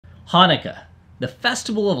Hanukkah, the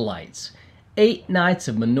festival of lights. 8 nights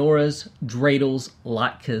of menorahs, dreidels,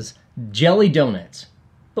 latkes, jelly donuts.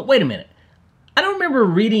 But wait a minute. I don't remember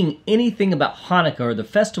reading anything about Hanukkah or the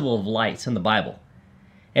festival of lights in the Bible.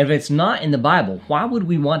 And if it's not in the Bible, why would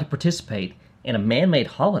we want to participate in a man-made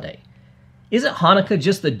holiday? Isn't Hanukkah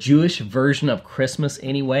just the Jewish version of Christmas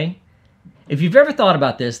anyway? If you've ever thought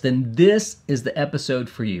about this, then this is the episode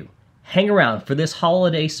for you. Hang around for this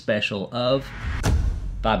holiday special of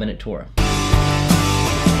 5 Minute Torah.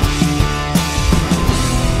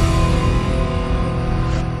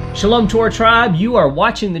 Shalom Torah tribe, you are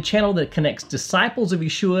watching the channel that connects disciples of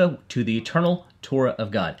Yeshua to the eternal Torah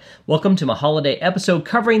of God. Welcome to my holiday episode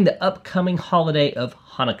covering the upcoming holiday of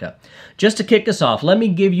Hanukkah. Just to kick us off, let me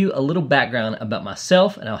give you a little background about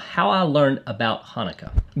myself and how I learned about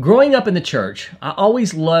Hanukkah. Growing up in the church, I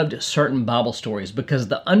always loved certain Bible stories because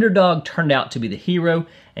the underdog turned out to be the hero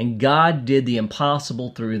and God did the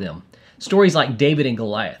impossible through them. Stories like David and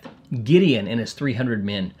Goliath, Gideon and his 300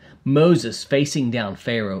 men, Moses facing down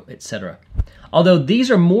Pharaoh, etc. Although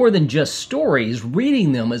these are more than just stories,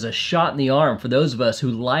 reading them is a shot in the arm for those of us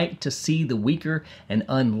who like to see the weaker and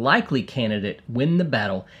unlikely candidate win the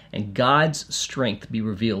battle and God's strength be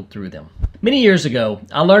revealed through them. Many years ago,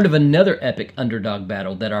 I learned of another epic underdog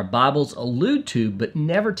battle that our Bibles allude to but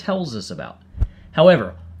never tells us about.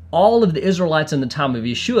 However, all of the Israelites in the time of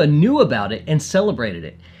Yeshua knew about it and celebrated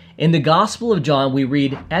it. In the Gospel of John, we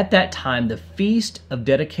read, "At that time, the Feast of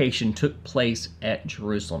Dedication took place at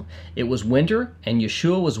Jerusalem. It was winter, and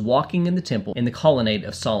Yeshua was walking in the temple in the colonnade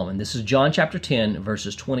of Solomon." This is John chapter 10,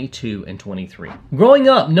 verses 22 and 23. Growing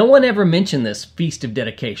up, no one ever mentioned this Feast of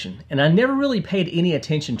Dedication, and I never really paid any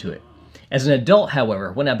attention to it. As an adult,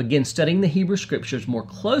 however, when I began studying the Hebrew Scriptures more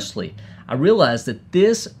closely, I realized that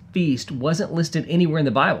this feast wasn't listed anywhere in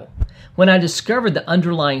the Bible. When I discovered the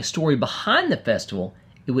underlying story behind the festival,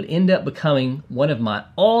 it would end up becoming one of my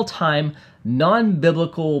all-time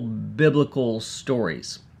non-biblical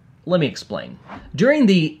stories. Let me explain. During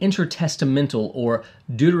the intertestamental or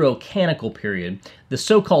deuterocanonical period, the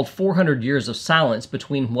so-called 400 years of silence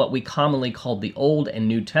between what we commonly call the Old and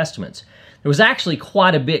New Testaments, there was actually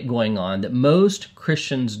quite a bit going on that most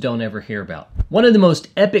Christians don't ever hear about. One of the most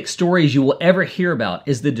epic stories you will ever hear about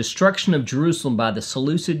is the destruction of Jerusalem by the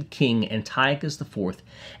Seleucid king Antiochus IV,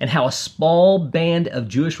 and how a small band of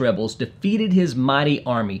Jewish rebels defeated his mighty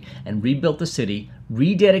army and rebuilt the city,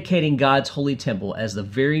 rededicating God's holy temple as the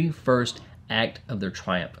very first act of their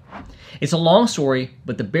triumph. It's a long story,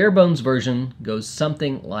 but the bare bones version goes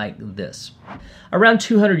something like this. Around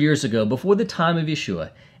 200 years ago, before the time of Yeshua,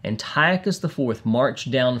 Antiochus IV marched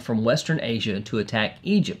down from Western Asia to attack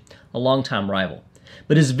Egypt, a longtime rival.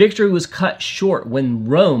 But his victory was cut short when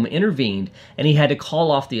Rome intervened and he had to call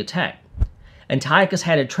off the attack. Antiochus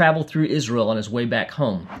had to travel through Israel on his way back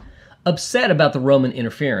home. Upset about the Roman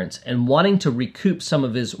interference and wanting to recoup some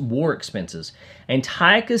of his war expenses,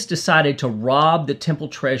 Antiochus decided to rob the temple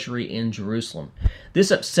treasury in Jerusalem. This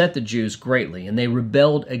upset the Jews greatly and they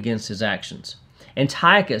rebelled against his actions.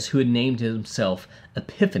 Antiochus, who had named himself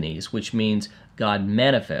Epiphanes, which means God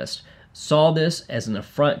manifest, saw this as an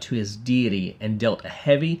affront to his deity and dealt a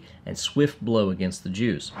heavy and swift blow against the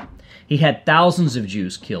Jews. He had thousands of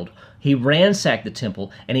Jews killed. He ransacked the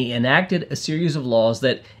temple and he enacted a series of laws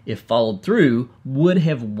that, if followed through, would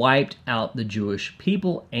have wiped out the Jewish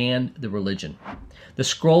people and the religion. The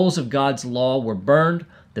scrolls of God's law were burned.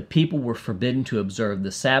 The people were forbidden to observe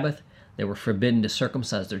the Sabbath. They were forbidden to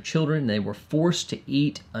circumcise their children. They were forced to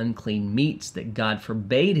eat unclean meats that God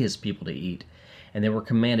forbade his people to eat. And they were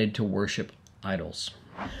commanded to worship idols.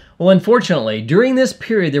 Well, unfortunately, during this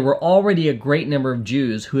period, there were already a great number of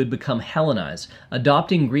Jews who had become Hellenized,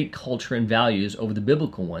 adopting Greek culture and values over the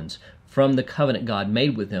biblical ones from the covenant God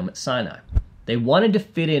made with them at Sinai. They wanted to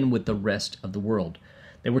fit in with the rest of the world.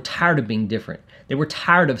 They were tired of being different. They were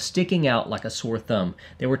tired of sticking out like a sore thumb.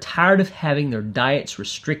 They were tired of having their diets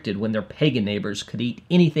restricted when their pagan neighbors could eat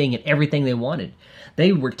anything and everything they wanted.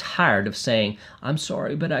 They were tired of saying, "I'm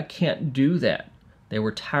sorry, but I can't do that." They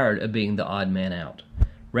were tired of being the odd man out.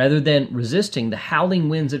 Rather than resisting the howling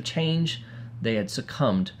winds of change, they had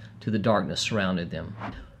succumbed to the darkness surrounding them.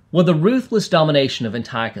 Well, the ruthless domination of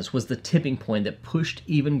Antiochus was the tipping point that pushed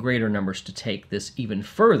even greater numbers to take this even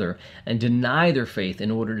further and deny their faith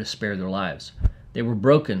in order to spare their lives. They were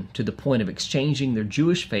broken to the point of exchanging their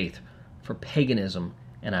Jewish faith for paganism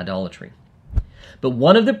and idolatry. But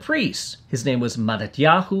one of the priests, his name was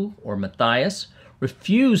Mattatyahu or Matthias,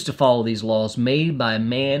 refused to follow these laws made by a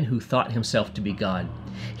man who thought himself to be God.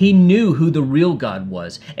 He knew who the real God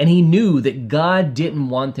was, and he knew that God didn't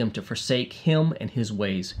want them to forsake him and his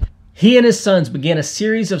ways. He and his sons began a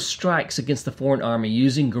series of strikes against the foreign army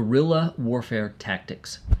using guerrilla warfare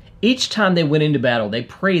tactics. Each time they went into battle, they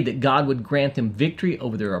prayed that God would grant them victory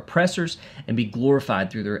over their oppressors and be glorified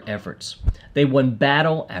through their efforts. They won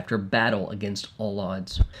battle after battle against all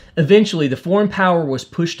odds. Eventually, the foreign power was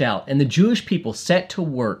pushed out, and the Jewish people set to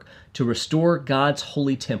work to restore God's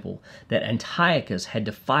holy temple that Antiochus had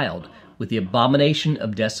defiled with the abomination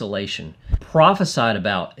of desolation, prophesied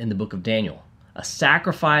about in the book of Daniel, a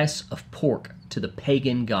sacrifice of pork to the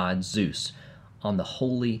pagan god Zeus on the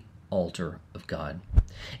holy altar of God.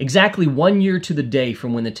 Exactly 1 year to the day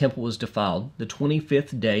from when the temple was defiled, the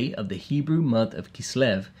 25th day of the Hebrew month of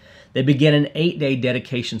Kislev, they began an 8-day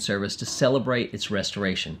dedication service to celebrate its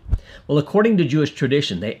restoration. Well, according to Jewish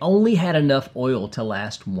tradition, they only had enough oil to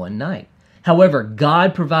last one night. However,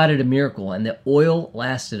 God provided a miracle, and the oil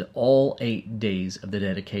lasted all 8 days of the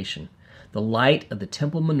dedication. The light of the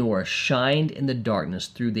temple menorah shined in the darkness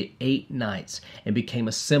through the 8 nights and became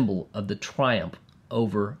a symbol of the triumph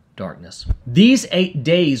over darkness. These 8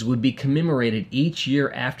 days would be commemorated each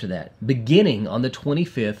year after that, beginning on the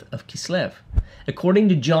 25th of Kislev. According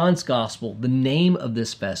to John's Gospel, the name of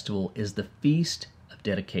this festival is the Feast of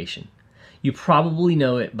Dedication. You probably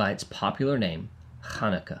know it by its popular name,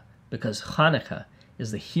 Hanukkah, because Hanukkah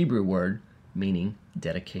is the Hebrew word meaning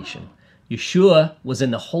dedication. Yeshua was in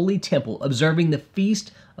the holy temple observing the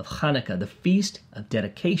feast of Hanukkah, the feast of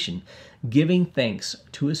dedication, giving thanks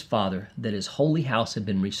to his Father that his holy house had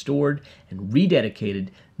been restored and rededicated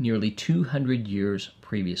nearly 200 years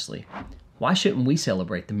previously. Why shouldn't we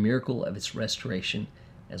celebrate the miracle of its restoration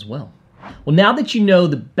as well? Well, now that you know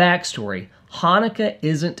the backstory, Hanukkah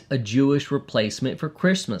isn't a Jewish replacement for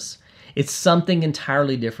Christmas. It's something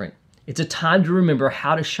entirely different. It's a time to remember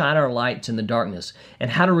how to shine our lights in the darkness and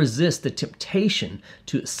how to resist the temptation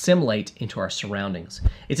to assimilate into our surroundings.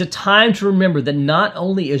 It's a time to remember that not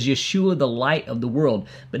only is Yeshua the light of the world,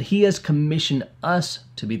 but he has commissioned us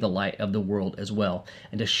to be the light of the world as well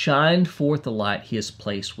and to shine forth the light he has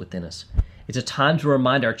placed within us. It's a time to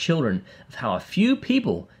remind our children of how a few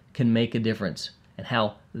people can make a difference and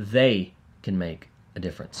how they can make a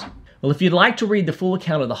difference. Well, if you'd like to read the full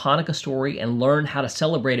account of the Hanukkah story and learn how to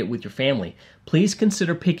celebrate it with your family, please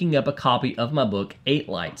consider picking up a copy of my book, 8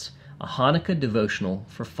 Lights, a Hanukkah Devotional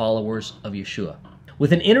for followers of Yeshua.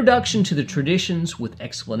 With an introduction to the traditions with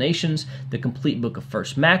explanations, the complete book of 1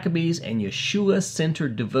 Maccabees, and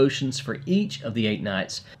Yeshua-centered devotions for each of the 8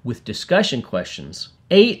 nights with discussion questions,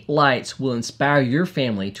 8 Lights will inspire your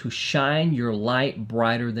family to shine your light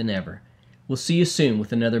brighter than ever. We'll see you soon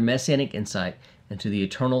with another Messianic insight into the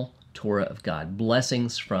eternal Torah of God.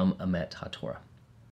 Blessings from Emet HaTorah.